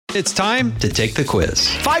It's time to take the quiz.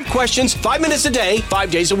 5 questions, 5 minutes a day,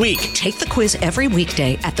 5 days a week. Take the quiz every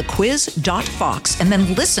weekday at thequiz.fox and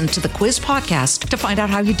then listen to the quiz podcast to find out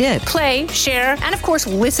how you did. Play, share, and of course,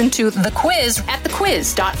 listen to The Quiz at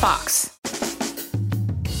thequiz.fox.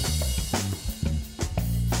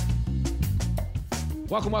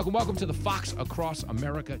 Welcome to the Fox Across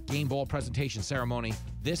America Game Ball presentation ceremony.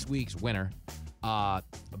 This week's winner, a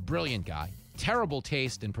brilliant guy. Terrible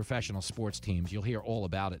taste in professional sports teams. You'll hear all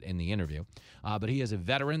about it in the interview. But he is a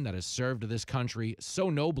veteran that has served this country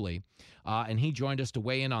so nobly, and he joined us to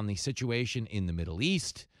weigh in on the situation in the Middle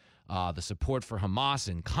East, the support for Hamas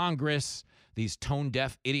in Congress, these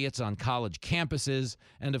tone-deaf idiots on college campuses,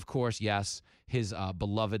 and, of course, yes, his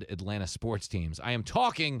beloved Atlanta sports teams. I am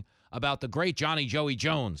talking about the great Johnny Joey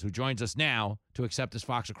Jones, who joins us now to accept his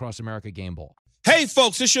Fox Across America Game Ball. Hey,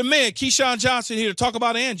 folks, it's your man, Keyshawn Johnson, here to talk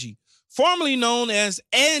about Angie, formerly known as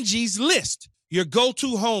Angie's List, your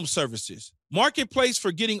go-to home services. Marketplace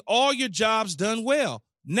for getting all your jobs done well.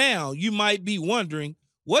 Now, you might be wondering,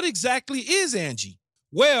 what exactly is Angie?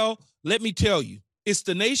 Well, let me tell you. It's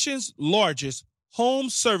the nation's largest home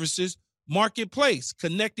services marketplace,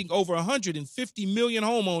 connecting over 150 million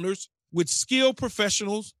homeowners with skilled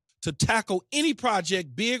professionals to tackle any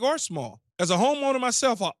project, big or small. As a homeowner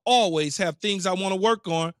myself, I always have things I want to work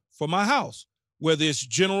on for my house, whether it's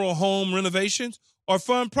general home renovations or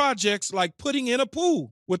fun projects like putting in a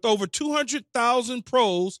pool. With over 200,000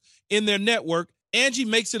 pros in their network, Angie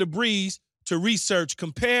makes it a breeze to research,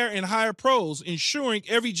 compare, and hire pros, ensuring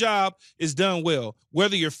every job is done well.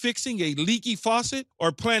 Whether you're fixing a leaky faucet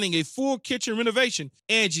or planning a full kitchen renovation,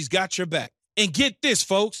 Angie's got your back. And get this,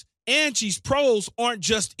 folks, Angie's pros aren't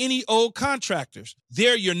just any old contractors.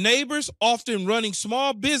 They're your neighbors, often running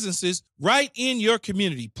small businesses right in your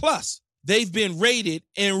community. Plus, they've been rated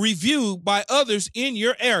and reviewed by others in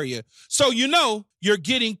your area, so you know you're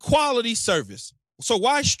getting quality service. So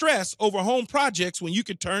why stress over home projects when you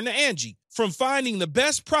can turn to Angie? From finding the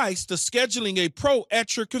best price to scheduling a pro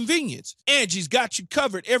at your convenience, Angie's got you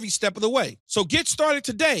covered every step of the way. So get started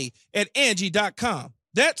today at Angie.com.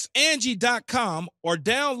 That's Angie.com, or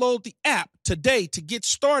download the app today to get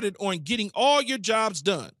started on getting all your jobs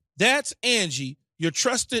done. That's Angie, your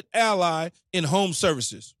trusted ally in home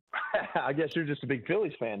services. I guess you're just a big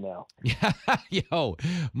Phillies fan now. Yo,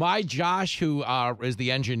 my Josh, who is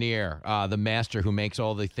the engineer, the master who makes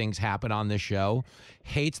all the things happen on this show,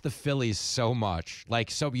 hates the Phillies so much.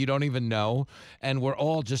 Like, so you don't even know. And we're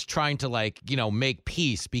all just trying to, make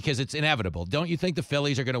peace because it's inevitable. Don't you think the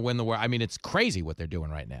Phillies are going to win the World? I mean, it's crazy what they're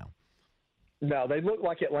doing right now. No, they look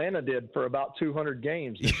like Atlanta did for about 200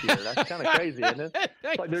 games this year. That's kind of crazy, isn't it?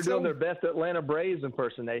 It's like they're doing their best Atlanta Braves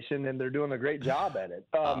impersonation, and they're doing a great job at it.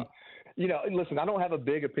 Listen, I don't have a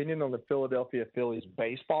big opinion on the Philadelphia Phillies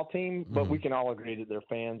baseball team, but we can all agree that their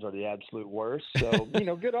fans are the absolute worst. So,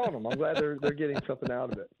 good on them. I'm glad they're getting something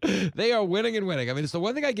out of it. They are winning and winning. I mean, it's the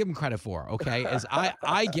one thing I give them credit for, okay, is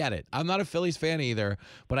I get it. I'm not a Phillies fan either,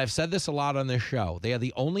 but I've said this a lot on this show. They are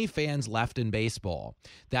the only fans left in baseball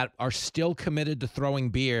that are still committed to throwing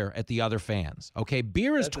beer at the other fans, okay?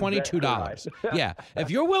 Beer is $22. Right. Yeah,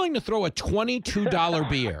 if you're willing to throw a $22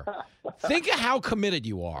 beer, think of how committed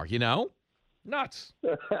you are, Nuts.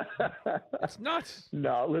 It's nuts.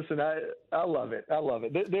 No, listen, I love it. I love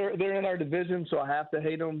it. They're in our division, so I have to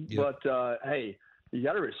hate them. Yep. But, hey, you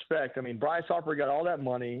got to respect. I mean, Bryce Harper got all that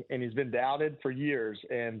money, and he's been doubted for years.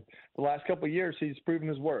 And the last couple of years, he's proven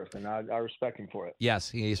his worth, and I respect him for it.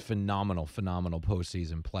 Yes, he's phenomenal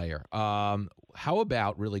postseason player. How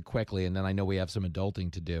about, really quickly, and then I know we have some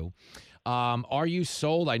adulting to do, are you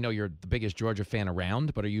sold? I know you're the biggest Georgia fan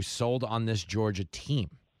around, but are you sold on this Georgia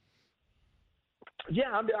team?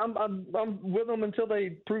 Yeah, I'm with them until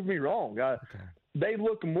they prove me wrong. Okay. They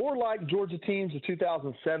look more like Georgia teams of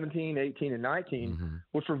 2017, 18, and 19,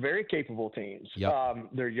 which were very capable teams.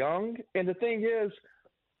 Yep. They're young, and the thing is,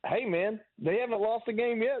 hey, man, they haven't lost a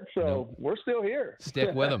game yet, so we're still here.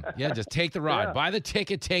 Stick with them. Yeah, just take the ride. Yeah. Buy the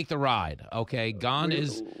ticket, take the ride. Okay, gone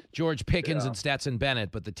is George Pickens and Stetson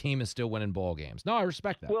Bennett, but the team is still winning ball games. No, I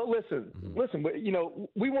respect that. Well, listen,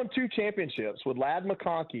 we won 2 championships with Ladd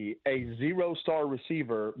McConkey, a 0-star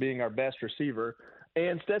receiver, being our best receiver,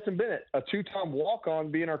 and Stetson Bennett, a 2-time walk-on,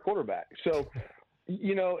 being our quarterback. So,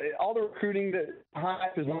 all the recruiting that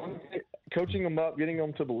hype is on, coaching them up, getting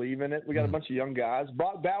them to believe in it. We got a bunch of young guys.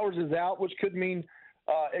 Brock Bowers is out, which could mean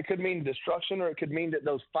it could mean destruction, or it could mean that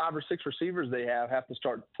those 5 or 6 receivers they have to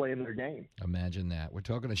start playing their game. Imagine that. We're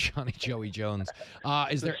talking to Johnny Joey Jones.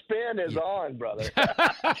 The spin is on, brother.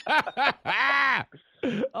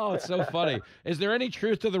 Oh, it's so funny. Is there any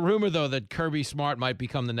truth to the rumor, though, that Kirby Smart might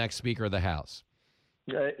become the next Speaker of the House?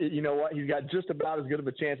 You know what? He's got just about as good of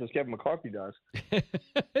a chance as Kevin McCarthy does.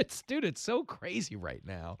 It's so crazy right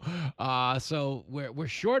now. So we're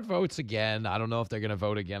short votes again. I don't know if they're going to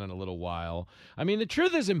vote again in a little while. I mean, the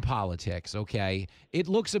truth is in politics, okay, it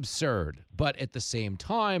looks absurd. But at the same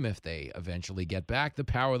time, if they eventually get back the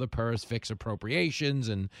power of the purse, fix appropriations,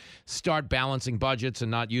 and start balancing budgets and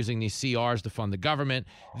not using these CRs to fund the government,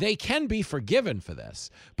 they can be forgiven for this.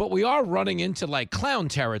 But we are running into like clown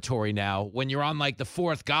territory now when you're on like the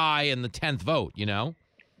fourth guy and the 10th vote, you know?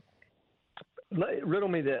 Riddle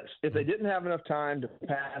me this. If they didn't have enough time to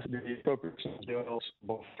pass the appropriations bills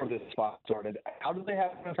before this fight started, how do they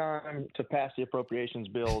have enough time to pass the appropriations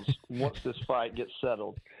bills once this fight gets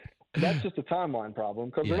settled? That's just a timeline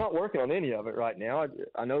problem because they're not working on any of it right now.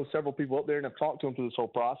 I know several people up there and I've talked to them through this whole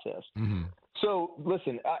process. Mm-hmm. So,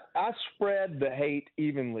 listen, I spread the hate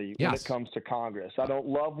evenly when it comes to Congress. I don't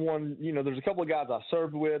love one. You know, there's a couple of guys I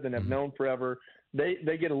served with and have known forever.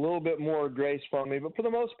 They get a little bit more grace from me. But for the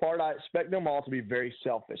most part, I expect them all to be very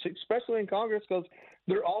selfish, especially in Congress because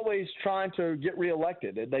they're always trying to get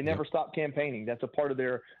reelected. They never stop campaigning. That's a part of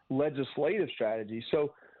their legislative strategy.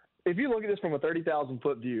 So if you look at this from a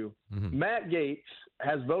 30,000-foot view, Matt Gaetz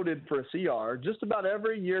has voted for a CR just about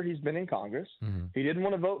every year he's been in Congress. He didn't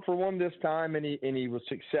want to vote for one this time, and he was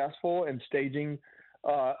successful in staging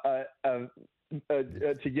to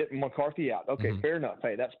get McCarthy out. Okay, fair enough.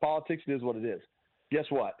 Hey, that's politics. It is what it is. Guess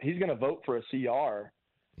what? He's going to vote for a CR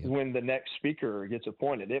when the next speaker gets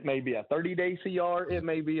appointed. It may be a 30-day CR. It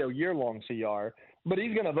may be a year-long CR. But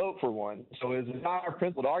he's going to vote for one. So his entire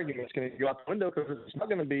principled argument is going to go out the window because it's not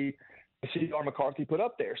going to be the CR McCarthy put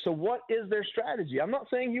up there. So what is their strategy? I'm not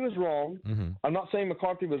saying he was wrong. I'm not saying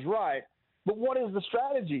McCarthy was right. But what is the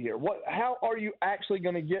strategy here? How are you actually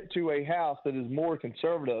going to get to a House that is more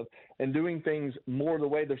conservative and doing things more the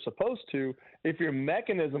way they're supposed to if your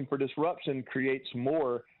mechanism for disruption creates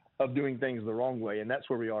more of doing things the wrong way? And that's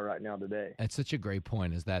where we are right now today. That's such a great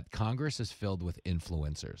point, is that Congress is filled with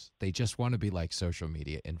influencers. They just want to be like social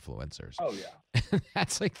media influencers. Oh, yeah.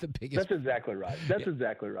 That's like the biggest. That's exactly right. That's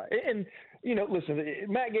exactly right. And, you know, listen,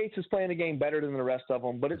 Matt Gaetz is playing the game better than the rest of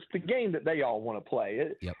them, but it's the game that they all want to play.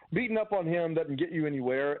 Beating up on him doesn't get you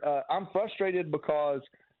anywhere. I'm frustrated because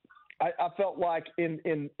I felt like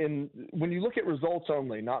in when you look at results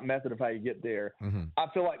only, not method of how you get there, I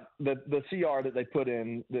feel like the CR that they put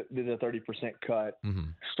in, the 30% cut,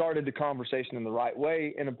 started the conversation in the right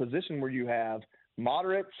way in a position where you have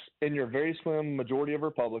moderates in your very slim majority of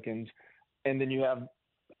Republicans, and then you have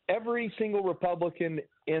every single Republican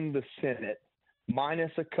in the Senate,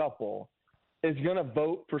 minus a couple, is going to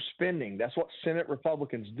vote for spending. That's what Senate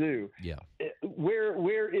Republicans do. Yeah.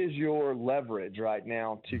 Where is your leverage right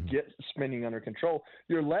now to get spending under control?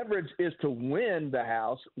 Your leverage is to win the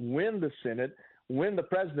House, win the Senate, win the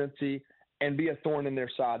presidency, and be a thorn in their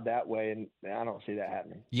side that way. And I don't see that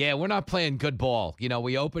happening. Yeah, we're not playing good ball. You know,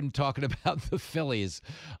 we opened talking about the Phillies.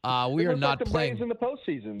 We are not like the playing Braves in the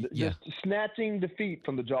postseason, just snatching defeat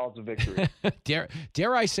from the jaws of victory.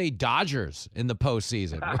 dare I say Dodgers in the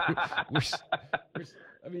postseason? I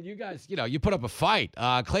mean, you guys, you know, you put up a fight.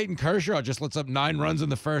 Clayton Kershaw just lets up 9 runs in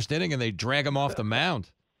the first inning, and they drag him off the mound.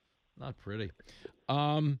 Not pretty.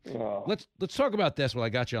 Let's talk about this while I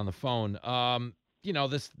got you on the phone. You know,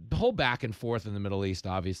 this whole back and forth in the Middle East,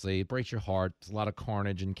 obviously, it breaks your heart. It's a lot of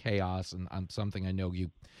carnage and chaos, and something I know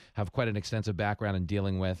you have quite an extensive background in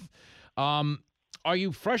dealing with. Are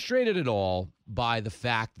you frustrated at all by the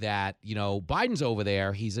fact that, you know, Biden's over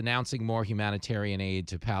there, he's announcing more humanitarian aid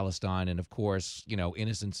to Palestine, and of course, you know,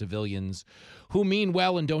 innocent civilians who mean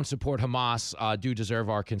well and don't support Hamas do deserve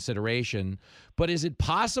our consideration. But is it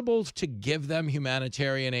possible to give them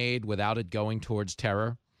humanitarian aid without it going towards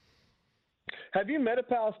terror? Have you met a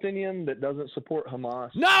Palestinian that doesn't support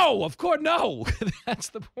Hamas? No, of course, no. That's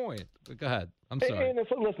the point. But go ahead. I'm sorry. And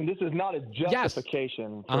listen, this is not a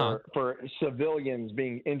justification for civilians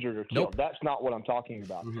being injured or killed. Nope. That's not what I'm talking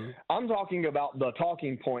about. I'm talking about the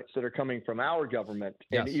talking points that are coming from our government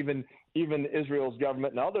and even Israel's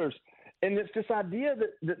government and others. And it's this idea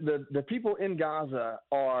that the people in Gaza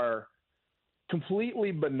are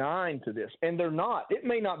completely benign to this, and they're not. It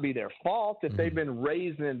may not be their fault if they've been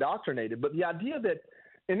raised and indoctrinated, but the idea that,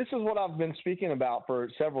 and this is what I've been speaking about for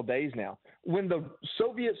several days now, when the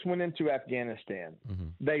Soviets went into Afghanistan,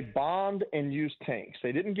 they bombed and used tanks.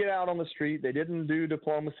 They didn't get out on the street. They didn't do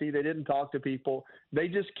diplomacy. They didn't talk to people. They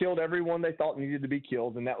just killed everyone they thought needed to be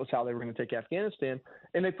killed, and that was how they were going to take Afghanistan.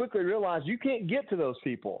 And they quickly realized you can't get to those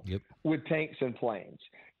people with tanks and planes.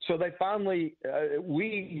 So they finally,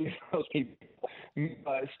 those people,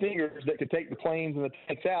 stingers that could take the planes and the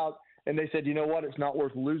tanks out, and they said, you know what, it's not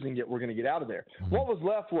worth losing it. We're going to get out of there. What was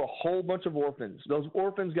left were a whole bunch of orphans. Those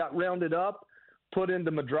orphans got rounded up, put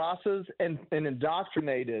into madrasas, and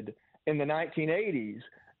indoctrinated in the 1980s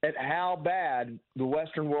at how bad the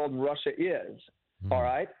Western world and Russia is. All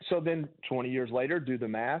right? So then 20 years later, do the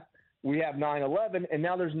math. We have 9/11, and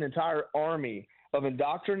now there's an entire army of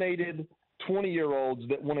indoctrinated 20-year-olds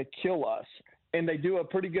that want to kill us. And they do a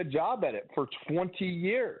pretty good job at it for 20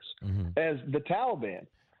 years as the Taliban.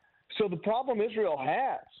 So the problem Israel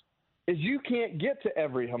has is you can't get to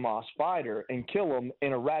every Hamas fighter and kill them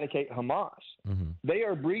and eradicate Hamas. They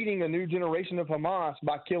are breeding a new generation of Hamas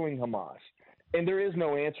by killing Hamas. And there is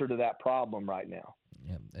no answer to that problem right now.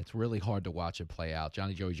 Yeah, it's really hard to watch it play out.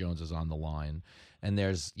 Johnny Joey Jones is on the line, and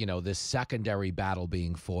there's, this secondary battle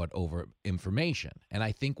being fought over information. And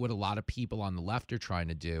I think what a lot of people on the left are trying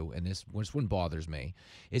to do, and this one bothers me,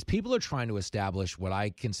 is people are trying to establish what I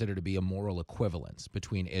consider to be a moral equivalence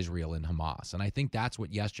between Israel and Hamas. And I think that's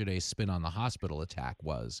what yesterday's spin on the hospital attack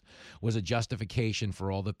was a justification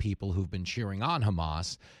for all the people who've been cheering on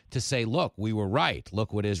Hamas to say, look, we were right.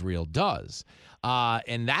 Look what Israel does.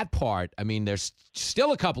 And that part, I mean, there's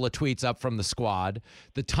still a couple of tweets up from the squad.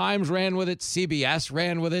 The Times ran with it. CBS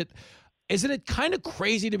ran with it. Isn't it kind of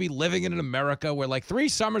crazy to be living in America where, like, 3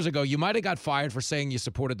 summers ago, you might have got fired for saying you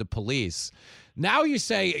supported the police. Now you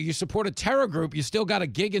say you support a terror group, you still got a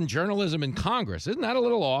gig in journalism in Congress. Isn't that a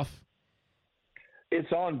little off?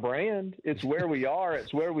 It's on brand. It's where we are.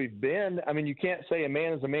 It's where we've been. I mean, you can't say a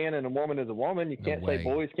man is a man and a woman is a woman. You can't say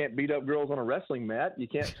boys can't beat up girls on a wrestling mat. You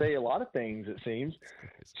can't say a lot of things, it seems.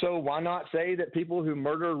 So why not say that people who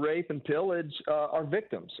murder, rape, and pillage are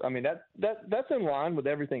victims? I mean, that's in line with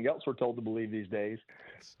everything else we're told to believe these days.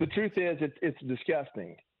 The truth is, it's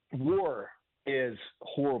disgusting. War is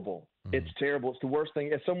horrible. It's terrible. It's the worst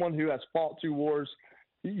thing. As someone who has fought 2 wars,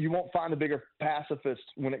 you won't find a bigger pacifist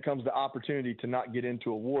when it comes to opportunity to not get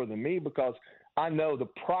into a war than me, because I know the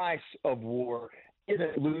price of war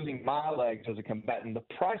isn't losing my legs as a combatant.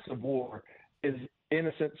 The price of war is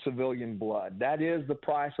innocent civilian blood. That is the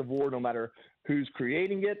price of war, no matter who's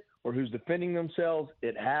creating it or who's defending themselves.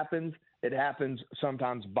 It happens. It happens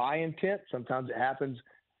sometimes by intent. Sometimes it happens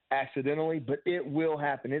accidentally, but it will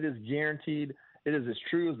happen. It is guaranteed. It is as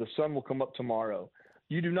true as the sun will come up tomorrow.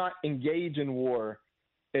 You do not engage in war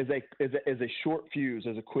as a short fuse,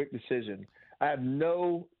 as a quick decision. I have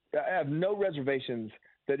no reservations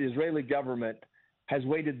that the Israeli government has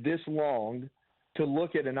waited this long to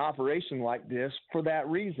look at an operation like this for that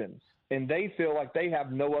reason. And they feel like they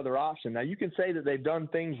have no other option. Now, you can say that they've done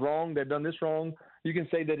things wrong, they've done this wrong. You can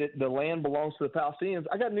say that the land belongs to the Palestinians.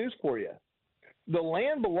 I got news for you. The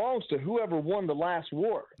land belongs to whoever won the last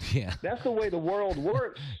war. Yeah. That's the way the world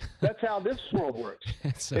works. That's how this world works.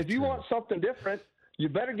 So if you true. want something different, you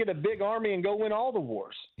better get a big army and go win all the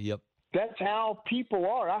wars. Yep. That's how people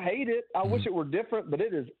are. I hate it. I wish it were different, but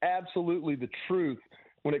it is absolutely the truth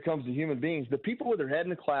when it comes to human beings. The people with their head in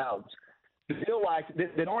the clouds feel like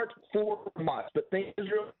that aren't for Hamas, but think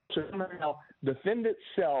Israel should somehow defend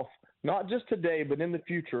itself, not just today, but in the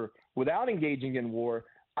future, without engaging in war.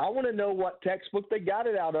 I want to know what textbook they got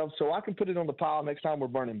it out of so I can put it on the pile next time we're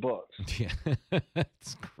burning books. Yeah,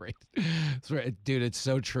 it's great. It's right. Dude, it's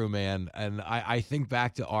so true, man. And I think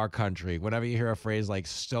back to our country. Whenever you hear a phrase like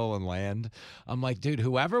stolen land, I'm like, dude,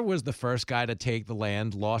 whoever was the first guy to take the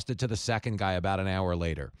land lost it to the second guy about an hour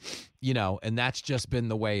later. And that's just been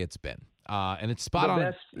the way it's been. And it's spot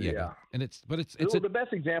on. Yeah. And it's the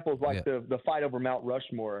best example is like the fight over Mount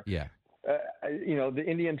Rushmore. Yeah. The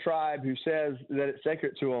Indian tribe who says that it's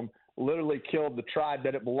sacred to them literally killed the tribe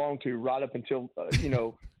that it belonged to right up until,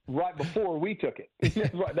 right before we took it.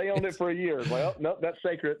 They owned it for a year. Well, no, that's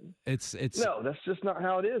sacred. No, that's just not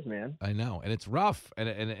how it is, man. I know. And it's rough. And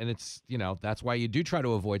it's, that's why you do try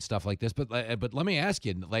to avoid stuff like this. But let me ask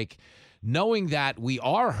you, like, knowing that we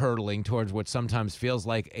are hurtling towards what sometimes feels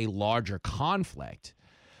like a larger conflict,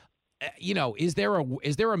 is there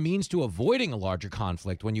a means to avoiding a larger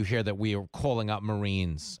conflict when you hear that we are calling up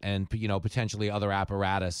Marines and, potentially other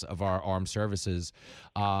apparatus of our armed forces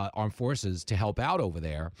to help out over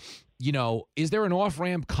there? Is there an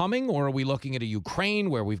off-ramp coming, or are we looking at a Ukraine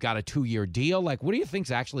where we've got a 2-year deal? Like, what do you think's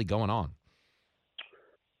actually going on?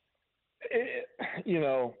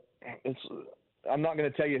 I'm not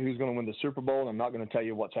going to tell you who's going to win the Super Bowl, and I'm not going to tell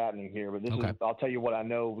you what's happening here, but I'll tell you what I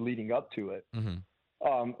know leading up to it. Mm-hmm.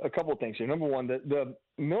 A couple of things here. Number one, the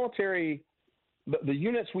military, the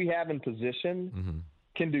units we have in position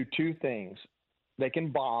can do 2 things. They can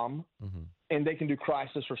bomb and they can do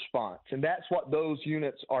crisis response. And that's what those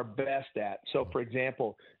units are best at. So, for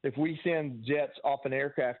example, if we send jets off an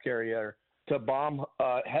aircraft carrier to bomb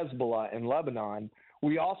Hezbollah in Lebanon,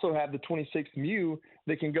 We also have the 26th MEU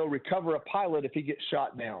that can go recover a pilot if he gets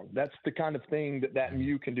shot down. That's the kind of thing that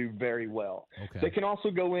MEU can do very well. Okay. They can also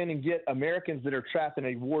go in and get Americans that are trapped in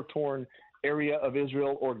a war-torn area of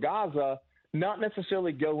Israel or Gaza, not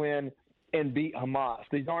necessarily go in and beat Hamas.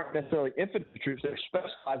 These aren't necessarily infantry troops. They're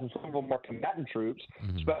specialized, and some of them are combatant troops,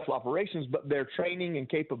 special operations, but their training and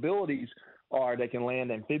capabilities are they can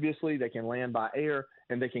land amphibiously, they can land by air,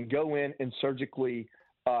 and they can go in and surgically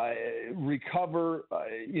recover,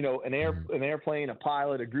 an airplane, a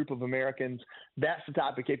pilot, a group of Americans. That's the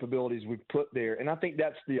type of capabilities we've put there. And I think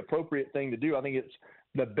that's the appropriate thing to do. I think it's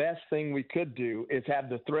the best thing we could do is have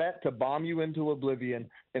the threat to bomb you into oblivion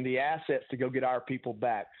and the assets to go get our people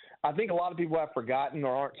back. I think a lot of people have forgotten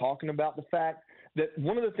or aren't talking about the fact that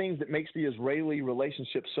one of the things that makes the Israeli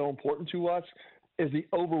relationship so important to us is the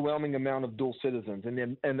overwhelming amount of dual citizens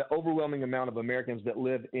and the overwhelming amount of Americans that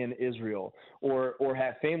live in Israel or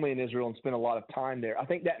have family in Israel and spend a lot of time there. I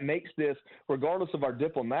think that makes this, regardless of our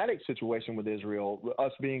diplomatic situation with Israel,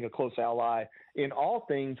 us being a close ally in all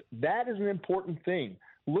things, that is an important thing.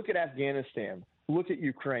 Look at Afghanistan. Look at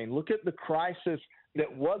Ukraine. Look at the crisis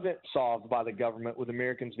that wasn't solved by the government with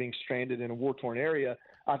Americans being stranded in a war-torn area.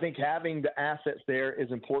 I think having the assets there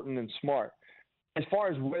is important and smart. As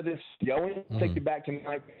far as where this is going, I'll take you back to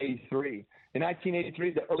 1983. In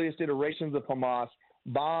 1983, the earliest iterations of Hamas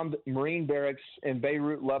bombed Marine barracks in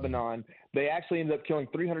Beirut, Lebanon. They actually ended up killing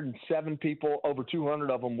 307 people. Over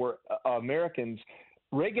 200 of them were Americans.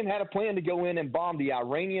 Reagan had a plan to go in and bomb the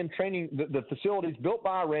Iranian training, the facilities built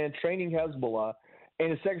by Iran, training Hezbollah,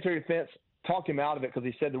 and the Secretary of Defense talked him out of it because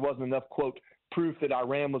he said there wasn't enough, quote, proof that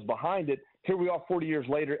Iran was behind it. Here we are 40 years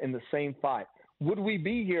later in the same fight. Would we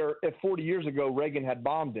be here if 40 years ago Reagan had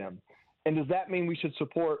bombed them? And does that mean we should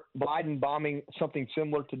support Biden bombing something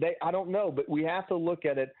similar today? I don't know, but we have to look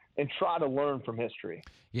at it and try to learn from history.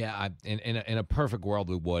 Yeah, in a perfect world,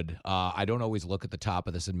 we would. I don't always look at the top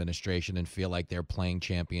of this administration and feel like they're playing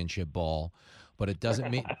championship ball. But it doesn't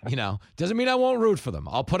mean, doesn't mean I won't root for them.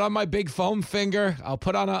 I'll put on my big foam finger. I'll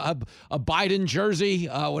put on a Biden jersey,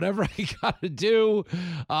 whatever I got to do.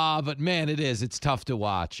 But, man, it's tough to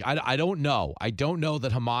watch. I don't know. I don't know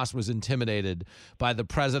that Hamas was intimidated by the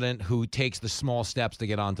president who takes the small steps to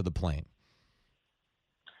get onto the plane.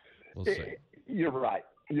 We'll see. You're right.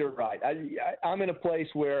 You're right. I'm in a place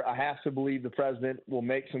where I have to believe the president will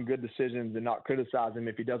make some good decisions and not criticize him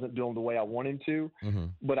if he doesn't do them the way I want him to. Mm-hmm.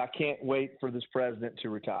 But I can't wait for this president to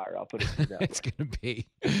retire. I'll put it that way. It's going to be.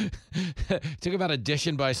 Talk about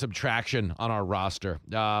addition by subtraction on our roster.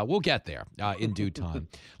 We'll get there in due time.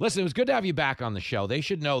 Listen, it was good to have you back on the show. They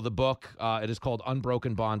should know the book. It is called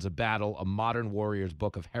Unbroken Bonds of Battle, a modern warrior's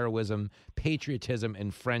book of heroism, patriotism,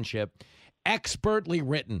 and friendship. Expertly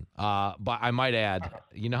written, but I might add,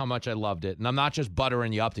 you know how much I loved it. And I'm not just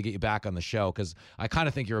buttering you up to get you back on the show because I kind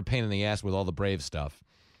of think you're a pain in the ass with all the brave stuff.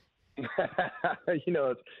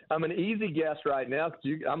 I'm an easy guest right now because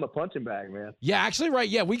I'm a punching bag, man. Yeah, actually, right.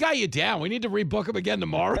 Yeah, we got you down. We need to rebook him again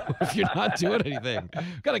tomorrow if you're not doing anything.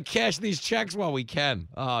 Got to cash these checks while we can.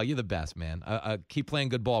 Oh, you're the best, man. Keep playing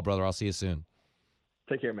good ball, brother. I'll see you soon.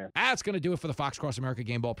 Take care, man. That's going to do it for the Fox Cross America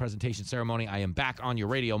Game Ball presentation ceremony. I am back on your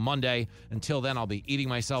radio Monday. Until then, I'll be eating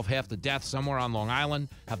myself half to death somewhere on Long Island.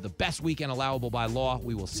 Have the best weekend allowable by law.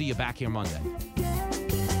 We will see you back here Monday.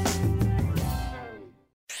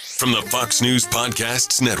 From the Fox News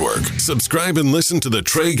Podcasts Network, subscribe and listen to the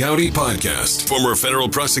Trey Gowdy Podcast. Former federal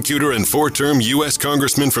prosecutor and four-term U.S.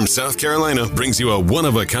 Congressman from South Carolina brings you a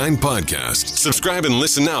one-of-a-kind podcast. Subscribe and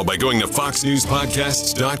listen now by going to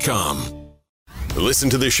foxnewspodcasts.com. Listen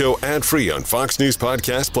to the show ad-free on Fox News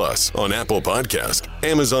Podcast Plus, on Apple Podcast,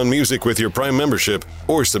 Amazon Music with your Prime membership,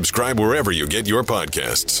 or subscribe wherever you get your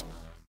podcasts.